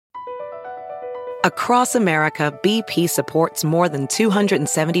Across America, BP supports more than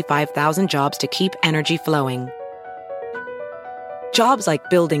 275,000 jobs to keep energy flowing. Jobs like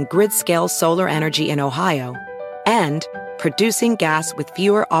building grid-scale solar energy in Ohio and producing gas with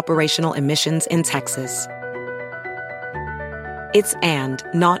fewer operational emissions in Texas. It's and,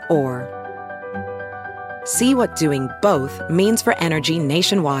 not or. See what doing both means for energy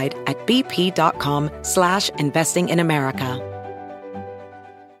nationwide at bp.com/investing in America.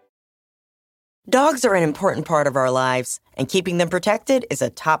 Dogs are an important part of our lives, and keeping them protected is a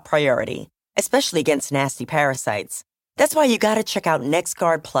top priority, especially against nasty parasites. That's why you gotta check out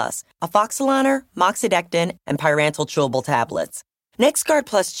NexGard Plus, Afoxolaner, Moxidectin, and Pyrantel chewable tablets. NexGard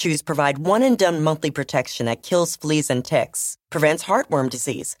Plus chews provide one-and-done monthly protection that kills fleas and ticks, prevents heartworm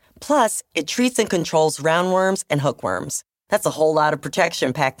disease. Plus, it treats and controls roundworms and hookworms. That's a whole lot of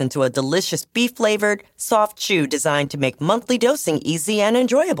protection packed into a delicious beef-flavored, soft chew designed to make monthly dosing easy and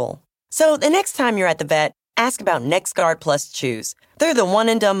enjoyable. So the next time you're at the vet, ask about NexGard Plus chews. They're the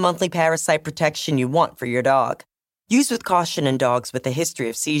one-and-done monthly parasite protection you want for your dog. Use with caution in dogs with a history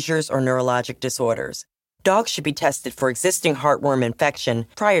of seizures or neurologic disorders. Dogs should be tested for existing heartworm infection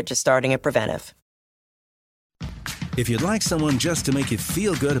prior to starting a preventive. If you'd like someone just to make you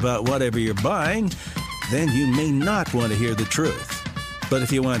feel good about whatever you're buying, then you may not want to hear the truth. But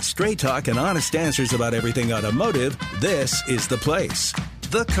if you want straight talk and honest answers about everything automotive, this is the place.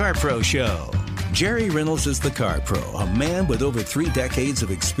 The Car Pro Show. Jerry Reynolds is the Car Pro, a man with over 3 decades of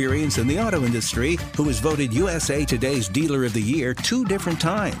experience in the auto industry who was voted USA Today's Dealer of the Year 2 different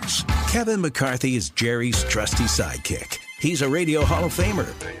times. Kevin McCarthy is Jerry's trusty sidekick. He's a Radio Hall of Famer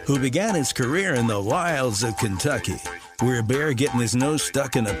who began his career in the wilds of Kentucky, where a bear getting his nose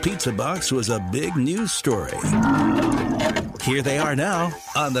stuck in a pizza box was a big news story. Here they are now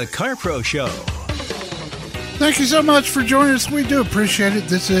on the Car Pro Show. Thank you so much for joining us. We do appreciate it.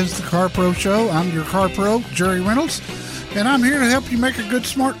 This is the Car Pro Show. I'm your Car Pro, Jerry Reynolds, and I'm here to help you make a good,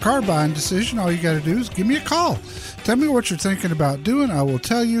 smart car buying decision. All you got to do is give me a call. Tell me what you're thinking about doing. I will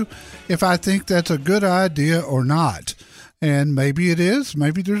tell you if I think that's a good idea or not. And maybe it is.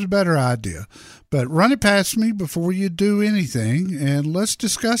 Maybe there's a better idea. But run it past me before you do anything, and let's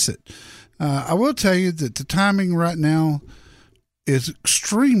discuss it. I will tell you that the timing right now is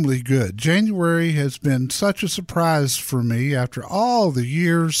extremely good. January has been such a surprise for me after all the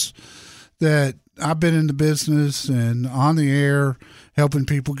years that I've been in the business and on the air helping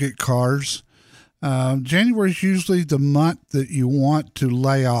people get cars. January is usually the month that you want to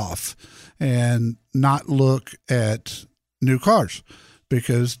lay off and not look at new cars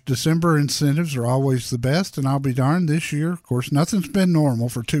because December incentives are always the best. And I'll be darned, this year, of course, nothing's been normal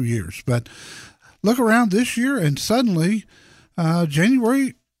for 2 years, but look around this year and suddenly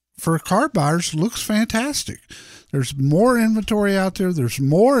January for car buyers looks fantastic. There's more inventory out there. There's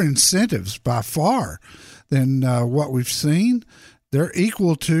more incentives by far than what we've seen. They're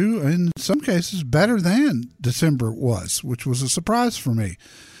equal to, in some cases, better than December was, which was a surprise for me.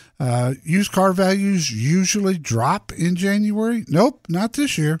 Used car values usually drop in January. Nope, not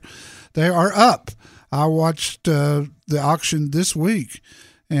this year. They are up. I watched the auction this week,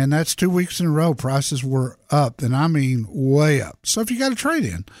 and that's 2 weeks in a row. Prices were up, and I mean way up. So if you got a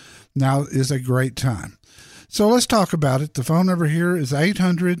trade-in, now is a great time. So let's talk about it. The phone number here is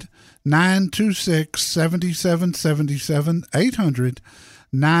 800-926-7777,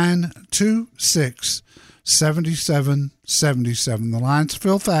 800-926-7777. The lines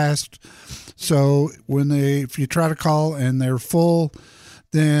fill fast, so if you try to call and they're full,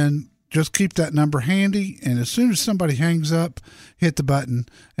 then just keep that number handy, and as soon as somebody hangs up, hit the button,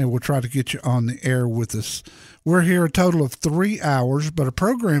 and we'll try to get you on the air with us. We're here a total of 3 hours, but a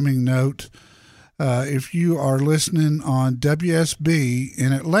programming note, if you are listening on WSB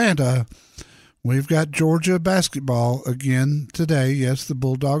in Atlanta, we've got Georgia basketball again today. Yes, the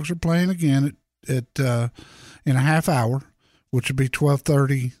Bulldogs are playing again in a half hour, which would be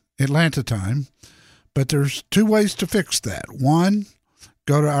 12:30 Atlanta time. But there's 2 ways to fix that. One,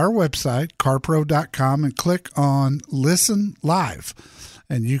 go to our website, carpro.com, and click on Listen Live.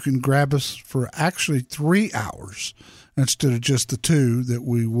 And you can grab us for actually 3 hours instead of just the 2 that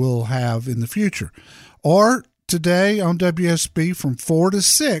we will have in the future. Or today on WSB from 4 to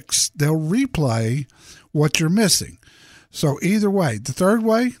 6, they'll replay what you're missing. So either way. The third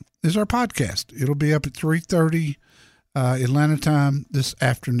way is our podcast. It'll be up at 3:30 Atlanta time this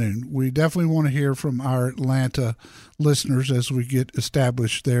afternoon. We definitely want to hear from our Atlanta listeners as we get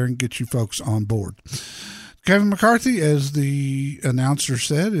established there and get you folks on board. Kevin McCarthy, as the announcer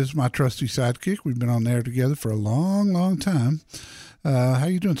said, is my trusty sidekick. We've been on there together for a long, long time. How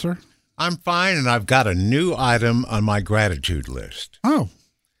you doing, sir? I'm fine, and I've got a new item on my gratitude list. Oh.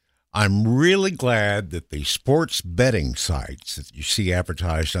 I'm really glad that the sports betting sites that you see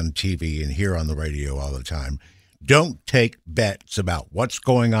advertised on TV and hear on the radio all the time don't take bets about what's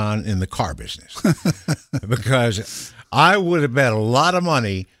going on in the car business. Because I would have bet a lot of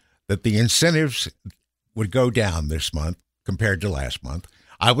money that the incentives would go down this month compared to last month.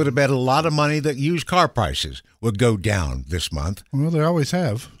 I would have bet a lot of money that used car prices would go down this month. Well, they always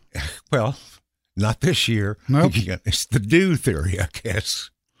have. Well, not this year. Nope. It's the due theory, I guess.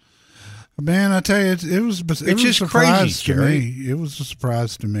 Man, I tell you, it was just a surprise crazy, to me. It was a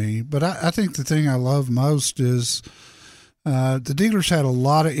surprise to me. But I think the thing I love most is the dealers had a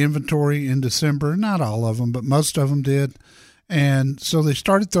lot of inventory in December. Not all of them, but most of them did. And so they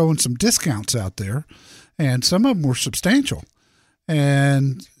started throwing some discounts out there, and some of them were substantial.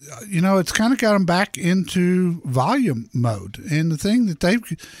 And, it's kind of got them back into volume mode. And the thing that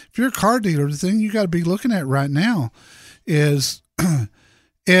if you're a car dealer, the thing you got to be looking at right now is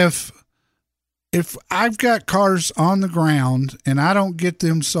if I've got cars on the ground and I don't get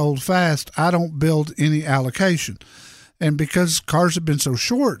them sold fast, I don't build any allocation. And because cars have been so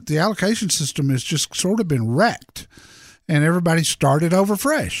short, the allocation system has just sort of been wrecked, and everybody started over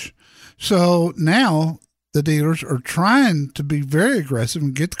fresh. So now the dealers are trying to be very aggressive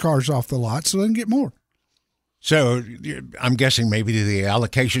and get the cars off the lot so they can get more. So I'm guessing maybe the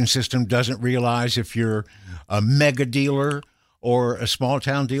allocation system doesn't realize if you're a mega dealer or a small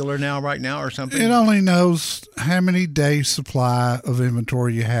town dealer right now or something? It only knows how many days supply of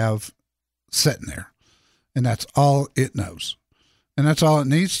inventory you have sitting there. And that's all it knows. And that's all it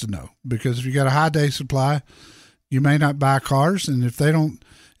needs to know. Because if you got a high day supply, you may not buy cars. And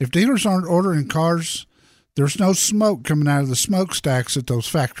if dealers aren't ordering cars, there's no smoke coming out of the smokestacks at those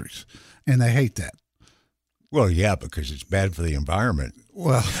factories. And they hate that. Well, yeah, because it's bad for the environment.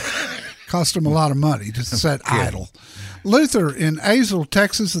 Well, cost them a lot of money to sit idle. Luther in Azle,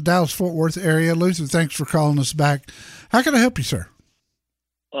 Texas, the Dallas-Fort Worth area. Luther, thanks for calling us back. How can I help you, sir?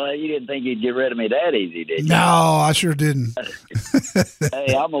 Well, you didn't think you'd get rid of me that easy, did you? No, I sure didn't.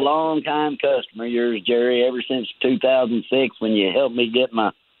 Hey, I'm a long-time customer of yours, Jerry, ever since 2006 when you helped me get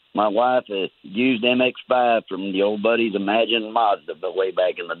my wife a used MX-5 from the old buddies Imagine Mazda way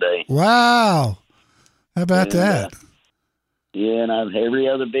back in the day. Wow. How about that? Yeah, and every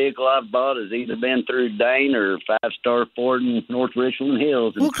other vehicle I've bought has either been through Dane or Five Star Ford in North Richland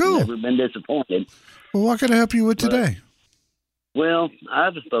Hills. And well, cool. Never been disappointed. Well, what can I help you with today? Well,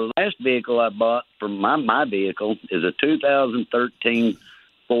 the last vehicle I bought for my vehicle is a 2013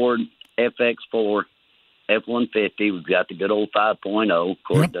 Ford FX4 F-150. We've got the good old 5.0. Of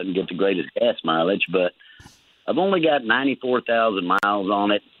course, It doesn't get the greatest gas mileage, but I've only got 94,000 miles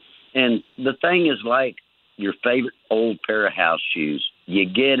on it. And the thing is like your favorite old pair of house shoes. You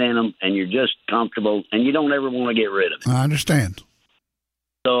get in them, and you're just comfortable, and you don't ever want to get rid of it. I understand.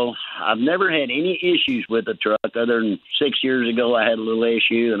 So I've never had any issues with the truck other than 6 years ago I had a little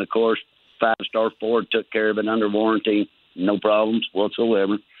issue, and, of course, Five Star Ford took care of it under warranty, no problems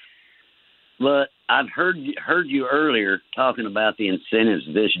whatsoever. But I've heard you earlier talking about the incentives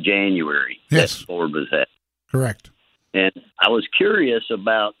this January that Ford was at. Correct. And I was curious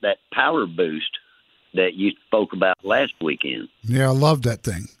about that power boost that you spoke about last weekend. Yeah, I love that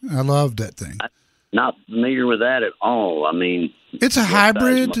thing. I'm not familiar with that at all. I mean, it's a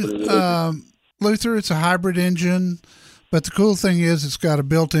hybrid, Luther. It's a hybrid engine, but the cool thing is it's got a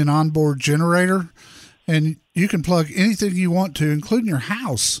built-in onboard generator, and you can plug anything you want to, including your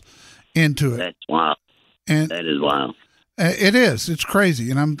house, into it. That's wild. And that is wild. It is. It's crazy,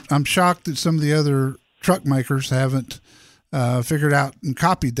 and I'm shocked that some of the other truck makers haven't figured out and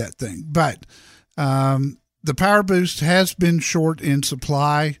copied that thing. But the Power Boost has been short in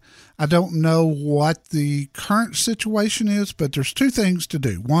supply. I don't know what the current situation is, but there's two things to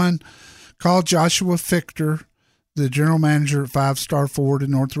do. One, call Joshua Fichter, the general manager at Five Star Ford in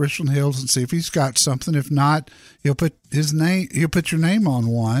North Richland Hills, and see if he's got something. If not, he'll put your name on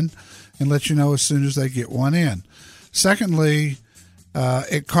one and let you know as soon as they get one in. Secondly,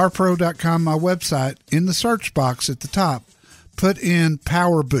 at carpro.com, my website, in the search box at the top, put in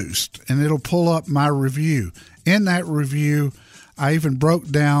Power Boost, and it'll pull up my review. In that review, I even broke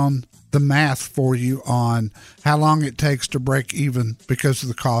down the math for you on how long it takes to break even because of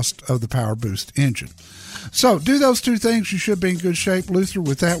the cost of the Power Boost engine. So do those two things. You should be in good shape. Luther,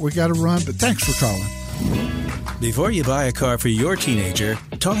 with that, we got to run, but thanks for calling. Before you buy a car for your teenager,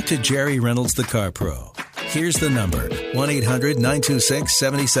 talk to Jerry Reynolds, the Car Pro. Here's the number,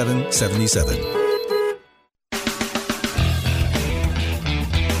 1-800-926-7777.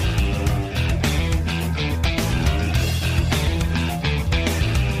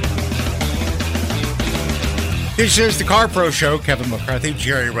 This is the Car Pro Show. Kevin McCarthy,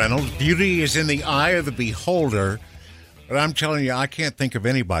 Jerry Reynolds. Beauty is in the eye of the beholder. But I'm telling you, I can't think of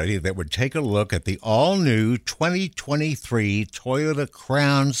anybody that would take a look at the all-new 2023 Toyota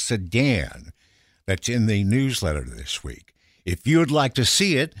Crown sedan that's in the newsletter this week. If you would like to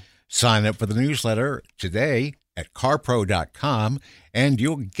see it, sign up for the newsletter today at carpro.com, and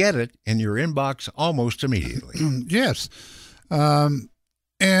you'll get it in your inbox almost immediately. Yes.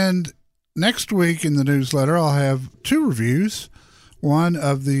 And next week in the newsletter, I'll have 2 reviews. One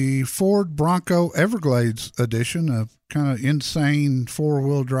of the Ford Bronco Everglades edition, a kind of insane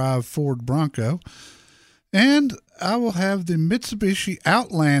 4-wheel drive Ford Bronco. And I will have the Mitsubishi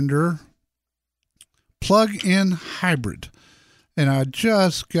Outlander plug-in hybrid. And I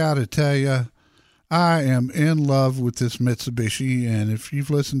just got to tell you, I am in love with this Mitsubishi. And if you've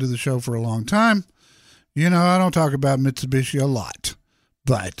listened to the show for a long time, you know I don't talk about Mitsubishi a lot.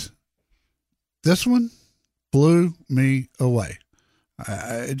 But this one blew me away.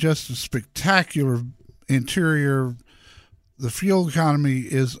 Just a spectacular interior. The fuel economy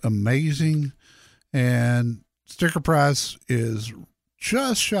is amazing, and sticker price is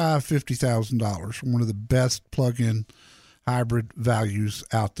just shy of $50,000. One of the best plug-in hybrid values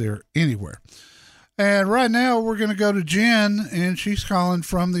out there anywhere. And right now we're going to go to Jen, and she's calling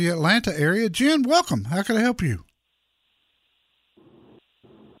from the Atlanta area. Jen, welcome. How can I help you?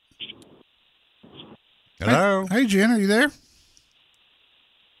 Hello? Hey, Jen, are you there?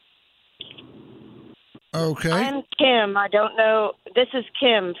 Okay. I'm Kim. I don't know. This is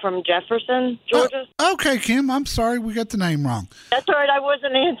Kim from Jefferson, Georgia. Okay, Kim. I'm sorry. We got the name wrong. That's all right. I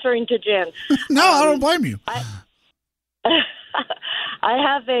wasn't answering to Jen. No, I don't blame you. I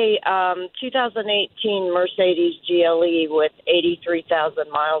have a 2018 Mercedes GLE with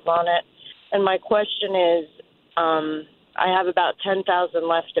 83,000 miles on it. And my question is, I have about 10,000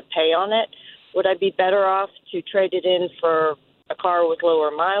 left to pay on it. Would I be better off to trade it in for a car with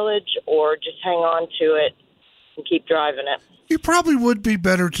lower mileage, or just hang on to it and keep driving it? You probably would be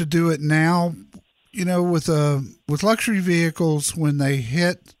better to do it now. You know, with luxury vehicles, when they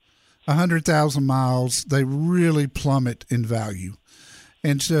hit 100,000 miles, they really plummet in value.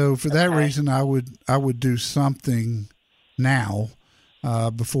 And so for that reason, I would do something now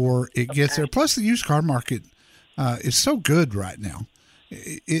before it gets there. Plus, the used car market is so good right now.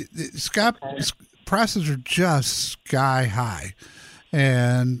 Prices are just sky high.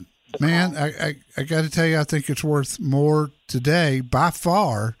 And, man, I got to tell you, I think it's worth more today by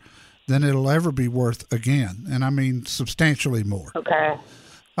far than it'll ever be worth again. And I mean substantially more. Okay.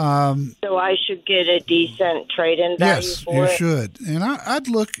 So I should get a decent trade-in value for it? Yes, you should. And I'd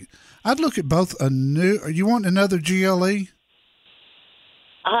look at both a new – you want another GLE?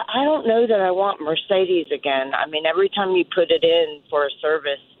 I don't know that I want Mercedes again. I mean, every time you put it in for a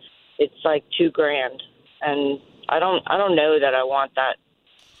service, it's like $2,000, and I don't know that I want that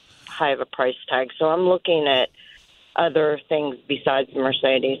high of a price tag. So I'm looking at other things besides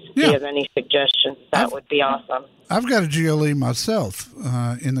Mercedes. Yeah. Do you have any suggestions? That would be awesome. I've got a GLE myself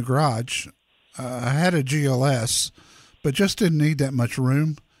in the garage. I had a GLS, but just didn't need that much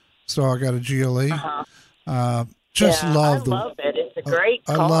room, so I got a GLE. I love it. It's a great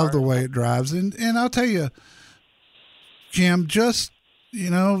car. I love the way it drives, and I'll tell you, Kim, just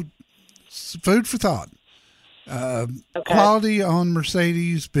food for thought. Quality on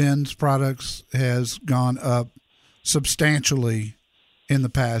Mercedes-Benz products has gone up substantially in the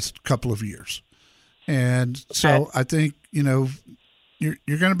past couple of years. And so I think, you're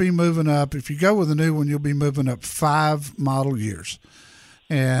going to be moving up. If you go with a new one, you'll be moving up 5 model years.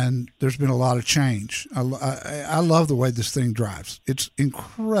 And there's been a lot of change. I love the way this thing drives. It's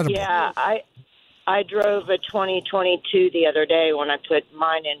incredible. Yeah, I drove a 2022 the other day when I put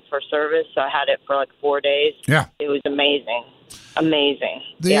mine in for service. I had it for like 4 days. Yeah. It was amazing. Amazing.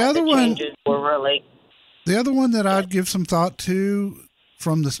 The other one changes were really... The other one that I'd give some thought to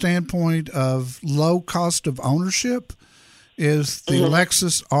from the standpoint of low cost of ownership is the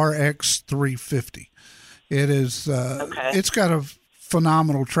Lexus RX 350. It is, it's got a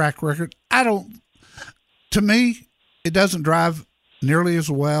phenomenal track record. To me, it doesn't drive nearly as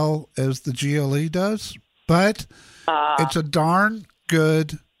well as the GLE does, but it's a darn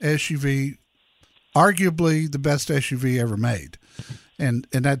good SUV, arguably the best SUV ever made. And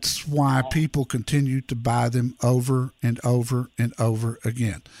that's why people continue to buy them over and over and over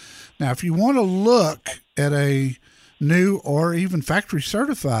again. Now, if you want to look at a new or even factory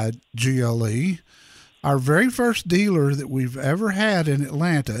certified GLE, our very first dealer that we've ever had in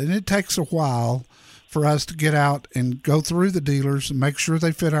Atlanta, and it takes a while for us to get out and go through the dealers and make sure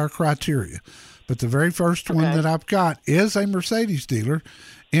they fit our criteria. But the very first one that I've got is a Mercedes dealer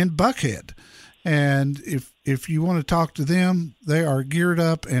in Buckhead. And if you want to talk to them, they are geared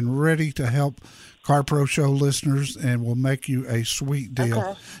up and ready to help Car Pro Show listeners and will make you a sweet deal.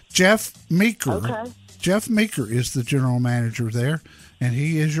 Okay. Jeff Meeker. Okay. Jeff Meeker is the general manager there, and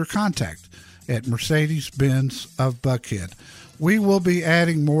he is your contact at Mercedes-Benz of Buckhead. We will be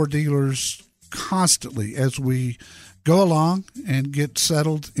adding more dealers constantly as we go along and get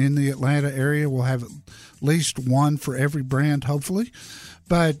settled in the Atlanta area. We'll have at least one for every brand, hopefully.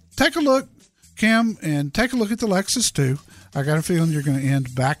 But take a look, Kim, and take a look at the Lexus, too. I got a feeling you're going to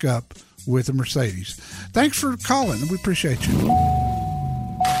end back up with a Mercedes. Thanks for calling. We appreciate you.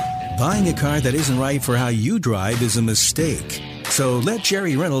 Buying a car that isn't right for how you drive is a mistake. So let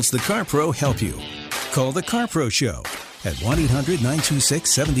Jerry Reynolds, the Car Pro, help you. Call the Car Pro Show at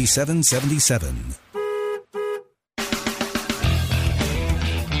 1-800-926-7777.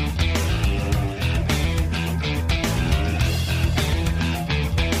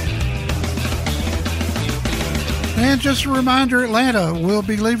 And just a reminder, Atlanta will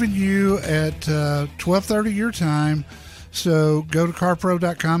be leaving you at 12:30 your time. So go to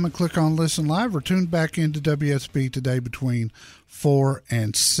carpro.com and click on Listen Live or tune back into WSB today between 4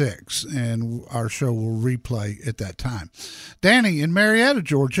 and 6. And our show will replay at that time. Danny in Marietta,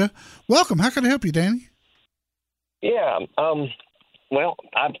 Georgia. Welcome. How can I help you, Danny? Yeah. Well,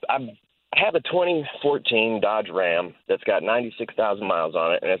 I have a 2014 Dodge Ram that's got 96,000 miles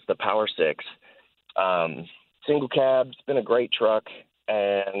on it, and it's the Power 6. Single cab. It's been a great truck,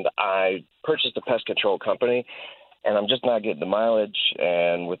 and I purchased a pest control company, and I'm just not getting the mileage.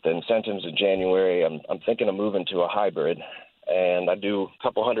 And with the incentives in January, I'm thinking of moving to a hybrid, and I do a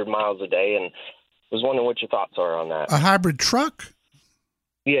couple hundred miles a day, and was wondering what your thoughts are on that. A hybrid truck?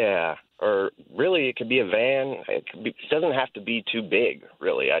 Yeah, or really it could be a van. It doesn't have to be too big,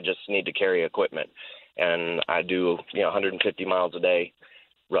 really. I just need to carry equipment, and I do 150 miles a day,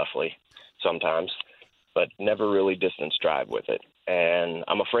 roughly, sometimes, but never really distance drive with it. And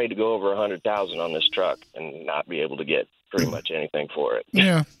I'm afraid to go over 100,000 on this truck and not be able to get pretty much anything for it.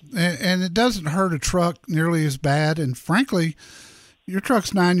 Yeah, and it doesn't hurt a truck nearly as bad. And frankly, your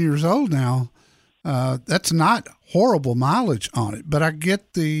truck's 9 years old now. That's not horrible mileage on it, but I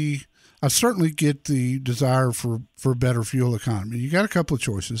certainly get the desire for better fuel economy. You got a couple of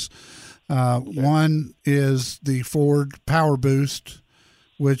choices. One is the Ford Power Boost,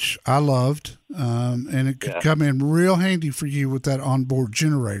 which I loved, and it could come in real handy for you with that onboard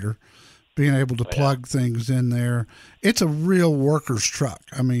generator, being able to plug things in there. It's a real worker's truck.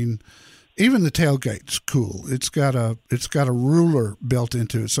 I mean, even the tailgate's cool. It's got a ruler built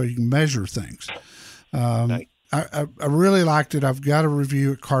into it so you can measure things. I really liked it. I've got a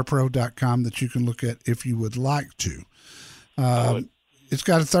review at carpro.com that you can look at if you would like to. It's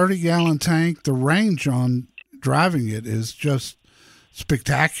got a 30-gallon tank. The range on driving it is just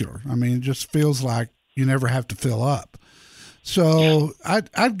spectacular. I mean, it just feels like you never have to fill up. So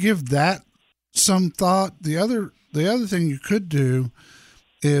I'd give that some thought. The other thing you could do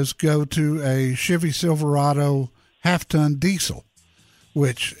is go to a Chevy Silverado half-ton diesel,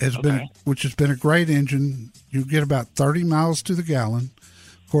 which has been a great engine. You get about 30 miles to the gallon.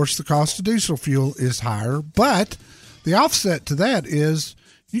 Of course, the cost of diesel fuel is higher, but the offset to that is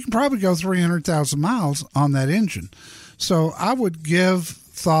you can probably go 300,000 miles on that engine. So I would give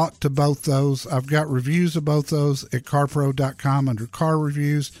thought to both those. I've got reviews of both those at carpro.com under car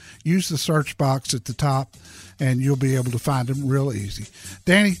reviews. Use the search box at the top, and you'll be able to find them real easy.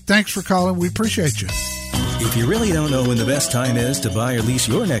 Danny, thanks for calling. We appreciate you. If you really don't know when the best time is to buy or lease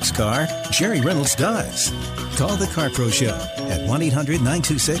your next car, Jerry Reynolds does. Call the Car Pro Show at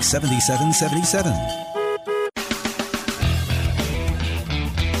 1-800-926-7777.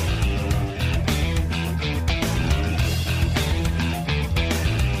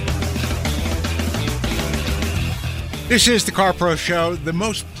 This is the Car Pro Show. The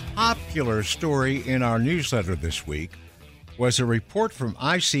most popular story in our newsletter this week was a report from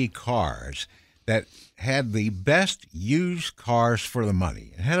IC Cars that had the best used cars for the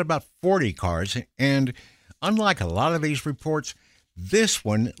money. It had about 40 cars, and unlike a lot of these reports, this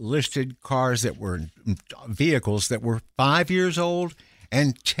one listed cars that were vehicles that were 5 years old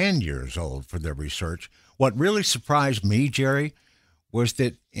and 10 years old for their research. What really surprised me, Jerry, was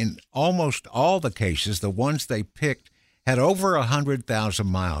that in almost all the cases, the ones they picked had over 100,000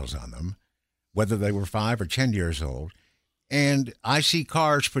 miles on them, whether they were 5 or 10 years old. And IC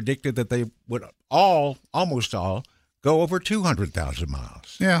Cars predicted that they would almost all, go over 200,000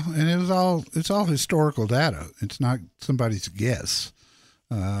 miles. Yeah, and it's all historical data. It's not somebody's guess.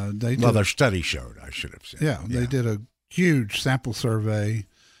 Their study showed, I should have said. Yeah, they did a huge sample survey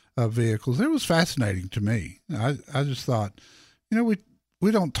of vehicles. It was fascinating to me. I just thought,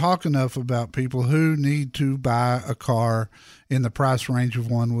 don't talk enough about people who need to buy a car in the price range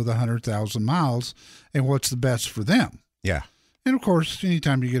of one with 100,000 miles and what's the best for them. Yeah. And of course,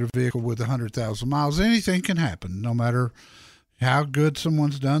 anytime you get a vehicle with 100,000 miles, anything can happen, no matter how good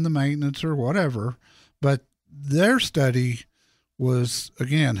someone's done the maintenance or whatever. But their study was,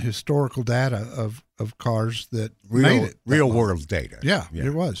 again, historical data of cars that made it. Real world data. Yeah,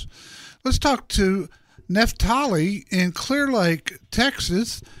 it was. Let's talk to Neftali in Clear Lake,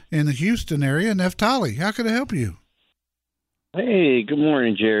 Texas, in the Houston area. Neftali, how can I help you? Hey, good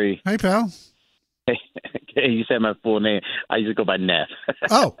morning, Jerry. Hey, pal. Hey, you said my full name. I used to go by Neff.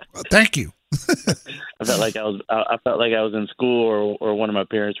 Oh, thank you. I felt like I was in school, or one of my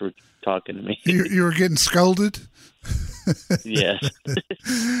parents were talking to me. You were getting scolded? Yes.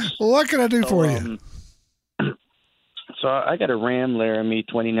 Well, what can I do for you? So I got a Ram Laramie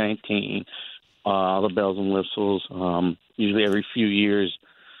 2019. All the bells and whistles. Usually every few years,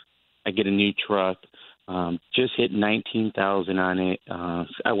 I get a new truck. Just hit 19,000 on it.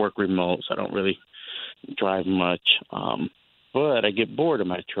 I work remote, so I don't really drive much. But I get bored of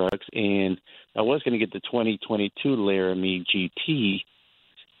my trucks, and I was going to get the 2022 Laramie GT,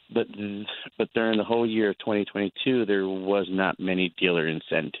 but during the whole year of 2022, there was not many dealer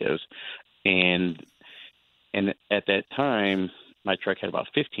incentives, and at that time, my truck had about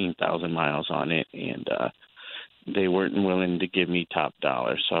 15,000 miles on it, and they weren't willing to give me top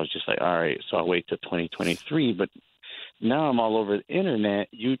dollar. So I was just like, all right, so I'll wait till 2023. But now I'm all over the internet,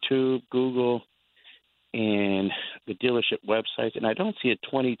 YouTube, Google, and the dealership websites, and I don't see a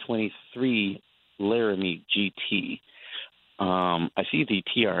 2023 Laramie GT. I see the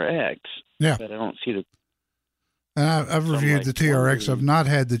TRX, but I don't see the. I've reviewed the TRX. I've not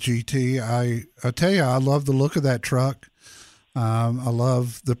had the GT. I tell you, I love the look of that truck. I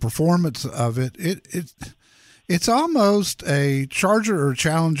love the performance of it. It's almost a Charger or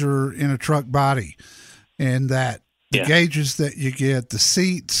Challenger in a truck body, in that the gauges that you get, the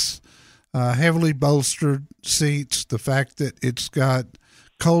seats, heavily bolstered seats, the fact that it's got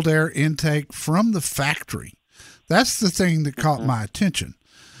cold air intake from the factory. That's the thing that caught my attention.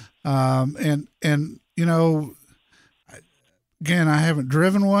 And you know, again, I haven't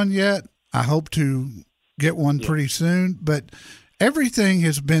driven one yet. I hope to get one pretty soon, but everything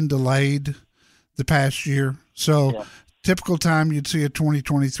has been delayed the past year. So typical time you'd see a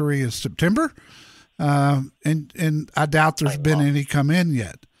 2023 is September. And I doubt there's been any come in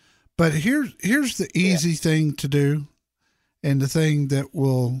yet. But here's the easy thing to do, and the thing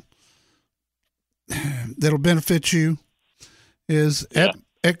that'll benefit you is at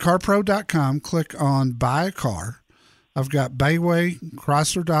carpro.com, click on buy a car. I've got Bayway,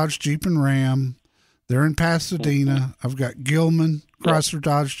 Chrysler, Dodge, Jeep, and Ram. They're in Pasadena. I've got Gilman, Chrysler,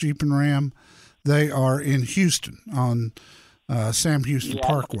 Dodge, Jeep, and Ram. They are in Houston on Sam Houston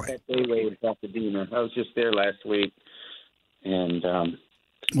Parkway. Bayway in Pasadena. I was just there last week, and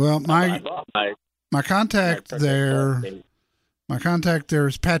well, my contact there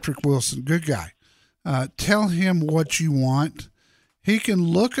is Patrick Wilson. Good guy. Tell him what you want. He can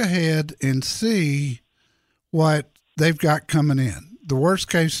look ahead and see what they've got coming in. The worst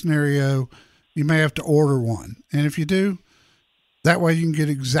case scenario, you may have to order one. And if you do, that way you can get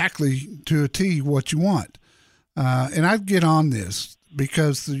exactly to a T what you want. And I'd get on this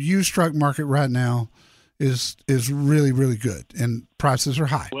because the used truck market right now is really, really good, and prices are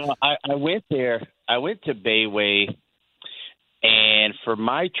high. Well, I went there. I went to Bayway, and for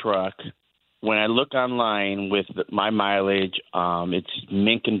my truck, when I look online with my mileage, it's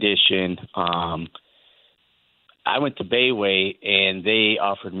mint condition. I went to Bayway, and they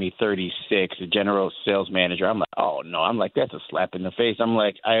offered me 36, the general sales manager. I'm like, oh, no. I'm like, that's a slap in the face. I'm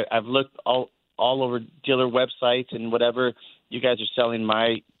like, I've looked all over dealer websites and whatever. You guys are selling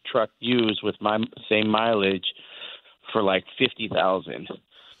my truck used with my same mileage for like $50,000.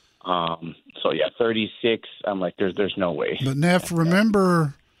 So, yeah, 36, I'm like, there's no way. But, Neff,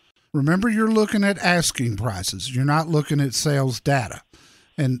 remember you're looking at asking prices. You're not looking at sales data.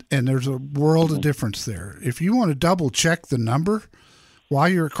 And there's a world of difference there. If you want to double check the number while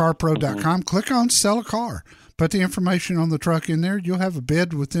you're at carpro.com, click on sell a car. Put the information on the truck in there. You'll have a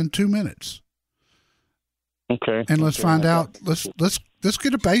bid within 2 minutes. Okay. And let's find out. Let's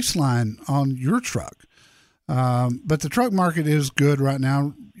get a baseline on your truck. But the truck market is good right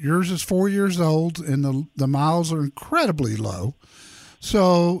now. Yours is 4 years old, and the miles are incredibly low.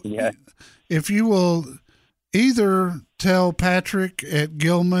 So if you will either tell Patrick at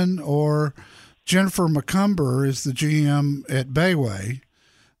Gilman or Jennifer McCumber is the GM at Bayway,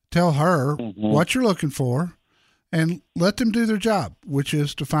 tell her what you're looking for, and let them do their job, which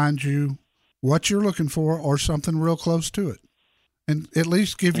is to find you what you're looking for or something real close to it. and at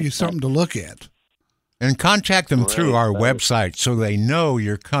least give you something to look at. And contact them through our Right. website so they know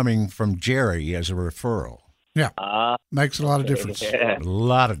you're coming from Jerry as a referral. Yeah, makes a lot of difference. A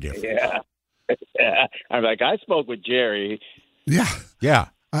lot of difference. Yeah. Yeah. I'm like, I spoke with Jerry. Yeah, Yeah.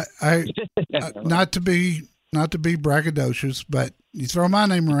 I not to be braggadocious, but you throw my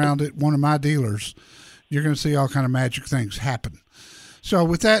name around at one of my dealers, you're going to see all kind of magic things happen. So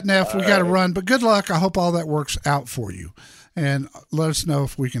with that, Neff, we got to run, but good luck. I hope all that works out for you, and let us know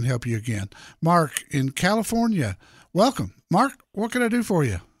if we can help you again. Mark in California, welcome. Mark, what can I do for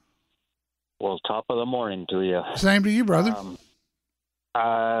you? Well, top of the morning to you. Same to you, brother.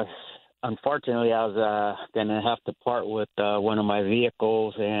 Unfortunately, I was going to have to part with one of my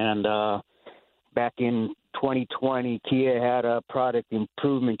vehicles, and back in 2020, Kia had a product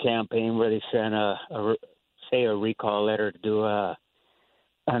improvement campaign where they sent a recall letter to do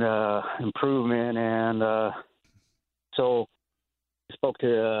an improvement, and so I spoke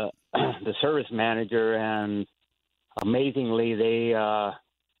to the service manager, and amazingly, they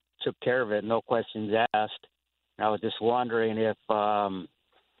took care of it, no questions asked. I was just wondering if from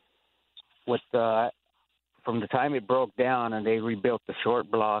the time it broke down and they rebuilt the short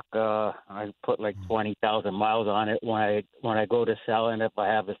block, I put like 20,000 miles on it. When I go to sell it, if I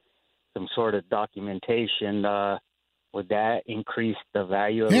have some sort of documentation, would that increase the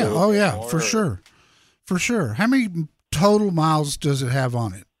value of it? Oh yeah, for sure. How many total miles does it have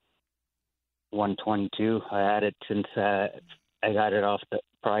on it? 122. I had it since I got it off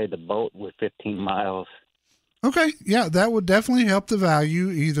probably the boat with 15 miles. Okay, yeah, that would definitely help the value,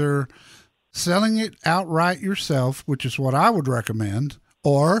 either selling it outright yourself, which is what I would recommend,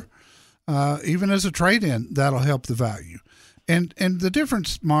 or even as a trade-in, that'll help the value. And the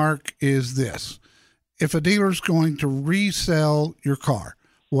difference, Mark, is this. If a dealer's going to resell your car,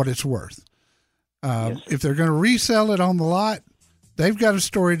 what it's worth. If they're going to resell it on the lot, they've got a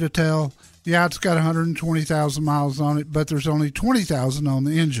story to tell. Yeah, it's got 120,000 miles on it, but there's only 20,000 on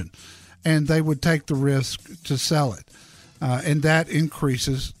the engine, and they would take the risk to sell it. And that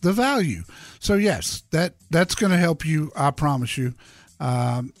increases the value. So yes, that's going to help you. I promise you.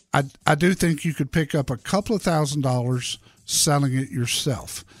 I do think you could pick up a couple of $1,000s selling it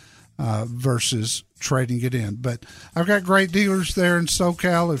yourself versus trading it in. But I've got great dealers there in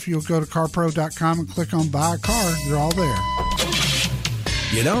SoCal. If you'll go to carpro.com and click on buy a car, they're all there.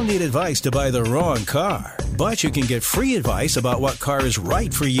 You don't need advice to buy the wrong car, but you can get free advice about what car is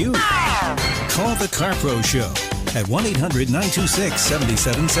right for you. Call the Car Pro Show at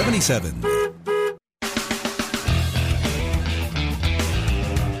 1-800-926-7777.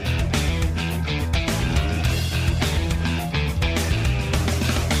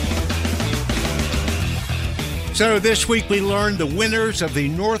 So this week we learned the winners of the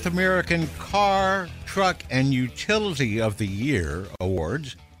North American Car, Truck, and Utility of the Year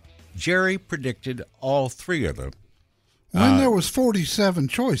awards. Jerry predicted all three of them. When there was 47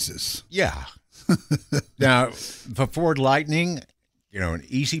 choices. Yeah. Now, the Ford Lightning, an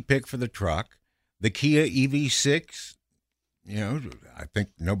easy pick for the truck. The Kia EV6, I think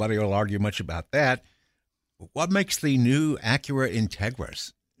nobody will argue much about that. What makes the new Acura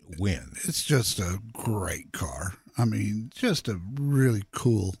Integris win? It's just a great car. I mean, just a really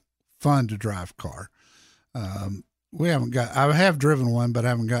cool, fun to drive car. I have driven one, but I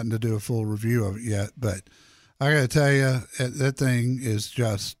haven't gotten to do a full review of it yet. But I got to tell you, that thing is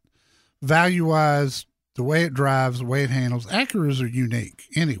just value-wise, the way it drives, the way it handles. Acuras are unique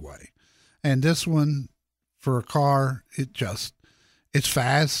anyway. And this one, for a car, it's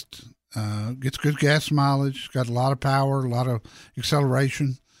fast, gets good gas mileage, got a lot of power, a lot of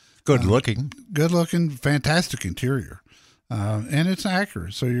acceleration. Good looking, fantastic interior. And it's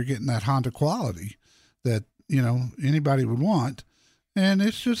Acura, so you're getting that Honda quality that, anybody would want. And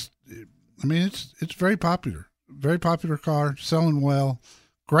it's just, it's very popular car, selling well.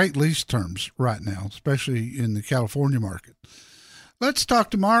 Great lease terms right now, especially in the California market. Let's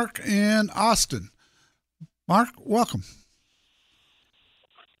talk to Mark in Austin. Mark, welcome.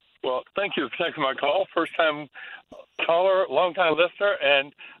 Well, thank you for taking my call. First-time caller, long-time listener,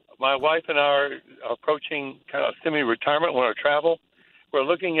 and my wife and I are approaching kind of semi-retirement. Want to travel. We're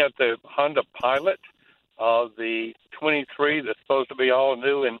looking at the Honda Pilot, the 23 that's supposed to be all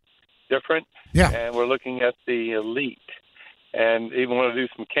new and different. Yeah. And we're looking at the Elite, and even want to do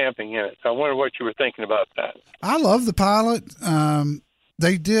some camping in it. So I wonder what you were thinking about that. I love the Pilot.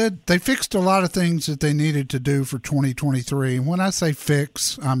 They fixed a lot of things that they needed to do for 2023. And when I say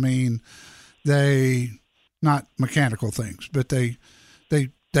fix, I mean not mechanical things, but they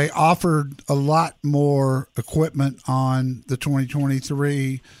offered a lot more equipment on the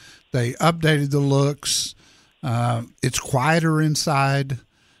 2023. They updated the looks, It's quieter inside.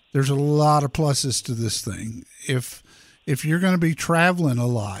 There's a lot of pluses to this thing. If you're going to be traveling a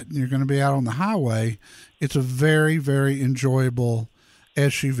lot and you're going to be out on the highway, it's a very, very enjoyable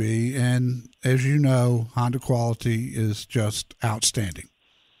SUV. And as you know, Honda quality is just outstanding.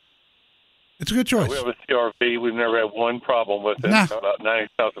 It's a good choice. We have a CR-V. We've never had one problem with it. Nah. About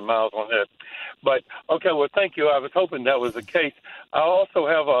 90,000 miles on it. But, okay, well, thank you. I was hoping that was the case. I also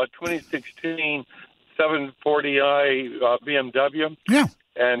have a 2016 740i BMW. Yeah.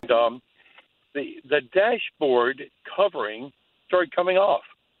 And the dashboard covering started coming off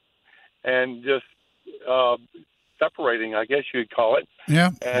and just separating, I guess you'd call it. Yeah.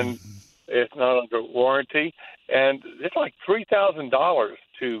 And it's not under warranty. And it's like $3,000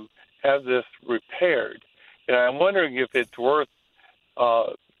 to have this repaired. And I'm wondering if it's worth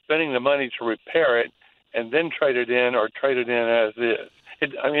spending the money to repair it and then trade it in or trade it in as is.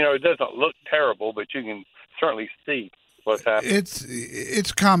 It doesn't look terrible, but you can certainly see what's happening.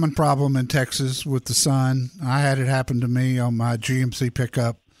 It's a common problem in Texas with the sun. I had it happen to me on my GMC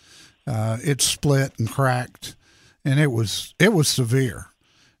pickup. It split and cracked, and it was severe.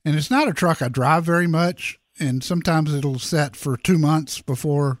 And it's not a truck I drive very much, and sometimes it'll set for 2 months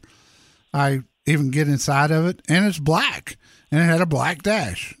before I even get inside of it. And it's black, and it had a black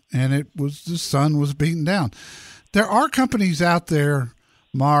dash, and the sun was beating down. There are companies out there,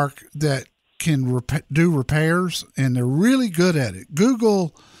 Mark, that can do repairs, and they're really good at it.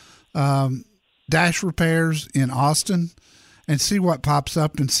 Google dash repairs in Austin and see what pops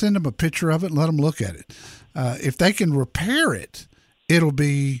up, and send them a picture of it and let them look at it. If they can repair it, it'll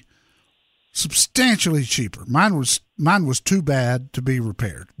be substantially cheaper. Mine was too bad to be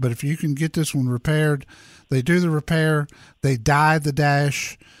repaired, but if you can get this one repaired, they do the repair, they dye the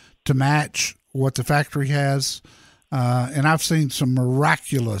dash to match what the factory has, and I've seen some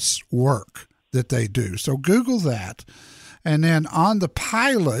miraculous work that they do. So Google that. And then on the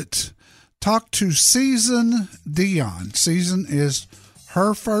Pilot, talk to Season Dion. Season is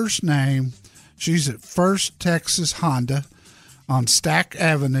her first name. She's at First Texas Honda on Stack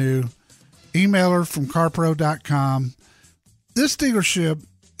Avenue. Email her from carpro.com. This dealership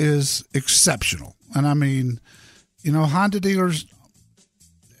is exceptional. And I mean, Honda dealers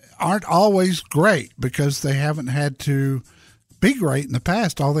aren't always great because they haven't had to be great in the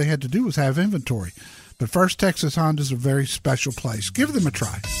past. All they had to do was have inventory. But First Texas Honda is a very special place. Give them a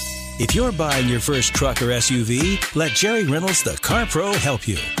try. If you're buying your first truck or SUV, let Jerry Reynolds, the Car Pro, help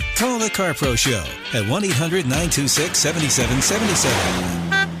you. Call the Car Pro Show at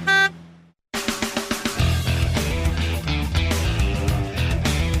 1-800-926-7777.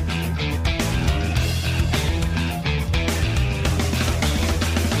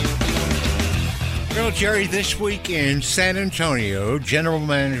 Well, Jerry, this week in San Antonio, General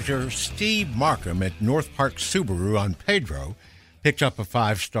Manager Steve Markham at North Park Subaru on Pedro picked up a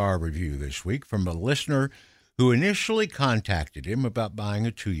 5-star review this week from a listener who initially contacted him about buying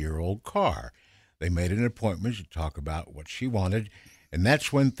a 2-year-old car. They made an appointment to talk about what she wanted, and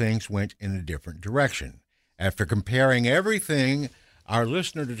that's when things went in a different direction. After comparing everything, our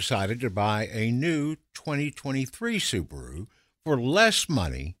listener decided to buy a new 2023 Subaru for less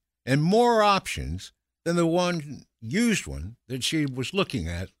money and more options than the used one that she was looking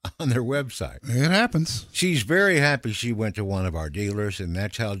at on their website. It happens. She's very happy she went to one of our dealers, and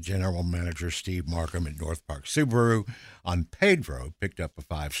that's how General Manager Steve Markham at North Park Subaru on Pedro picked up a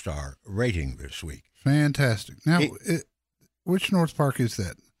 5-star rating this week. Fantastic. Now, which North Park is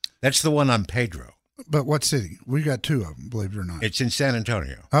that? That's the one on Pedro. But what city? We got 2 of them, believe it or not. It's in San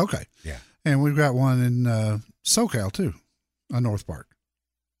Antonio. Okay. Yeah. And we've got one in SoCal, too, on North Park.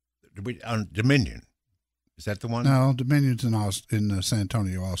 On Dominion. Is that the one? No, Dominion's in San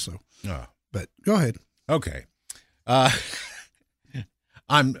Antonio also. Oh. But go ahead. Okay. I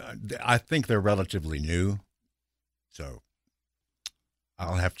think they're relatively new, so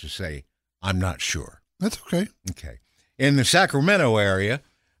I'll have to say I'm not sure. That's okay. Okay. In the Sacramento area,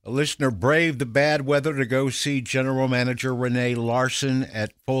 a listener braved the bad weather to go see General Manager Renee Larson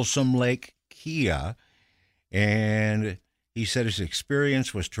at Folsom Lake Kia, and he said his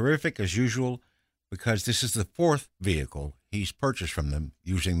experience was terrific as usual because this is the 4th vehicle he's purchased from them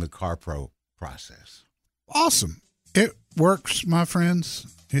using the CarPro process. Awesome. It works, my friends.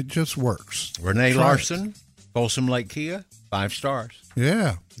 It just works. Renee Larson, Folsom Lake Kia, 5 stars.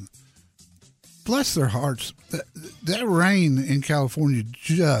 Yeah. Bless their hearts. That rain in California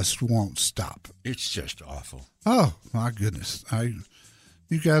just won't stop. It's just awful. Oh, my goodness.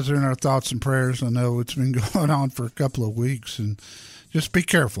 You guys are in our thoughts and prayers. I know it's been going on for a couple of weeks, and just be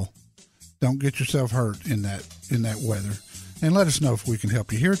careful. Don't get yourself hurt in that weather. And let us know if we can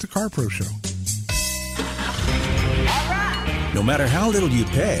help you here at the Car Pro Show. No matter how little you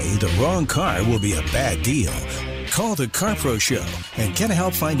pay, the wrong car will be a bad deal. Call the CarPro Show and get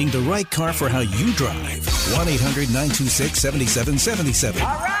help finding the right car for how you drive. 1-800-926-7777. All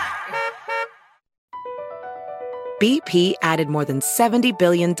right. BP added more than $70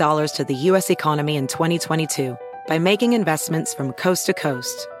 billion to the U.S. economy in 2022 by making investments from coast to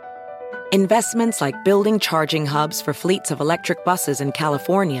coast. Investments like building charging hubs for fleets of electric buses in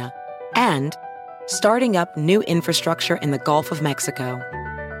California and starting up new infrastructure in the Gulf of Mexico.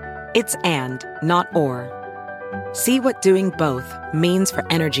 It's and, not or. See what doing both means for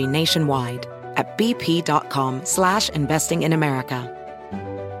energy nationwide at bp.com/investing in America.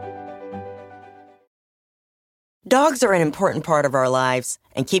 Dogs are an important part of our lives,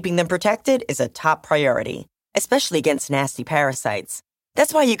 and keeping them protected is a top priority, especially against nasty parasites.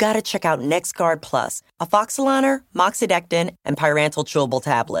 That's why you gotta check out NexGard Plus, Afoxolaner, Moxidectin, and Pyrantel chewable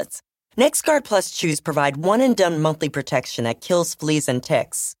tablets. NexGard Plus chews provide one-and-done monthly protection that kills fleas and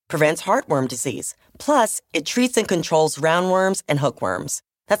ticks, prevents heartworm disease. Plus, it treats and controls roundworms and hookworms.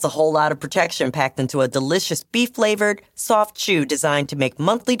 That's a whole lot of protection packed into a delicious beef-flavored, soft chew designed to make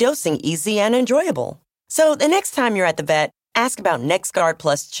monthly dosing easy and enjoyable. So the next time you're at the vet, ask about NexGard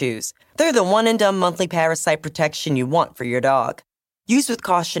Plus chews. They're the one-and-done monthly parasite protection you want for your dog. Use with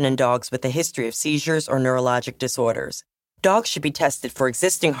caution in dogs with a history of seizures or neurologic disorders. Dogs should be tested for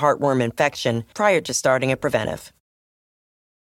existing heartworm infection prior to starting a preventive.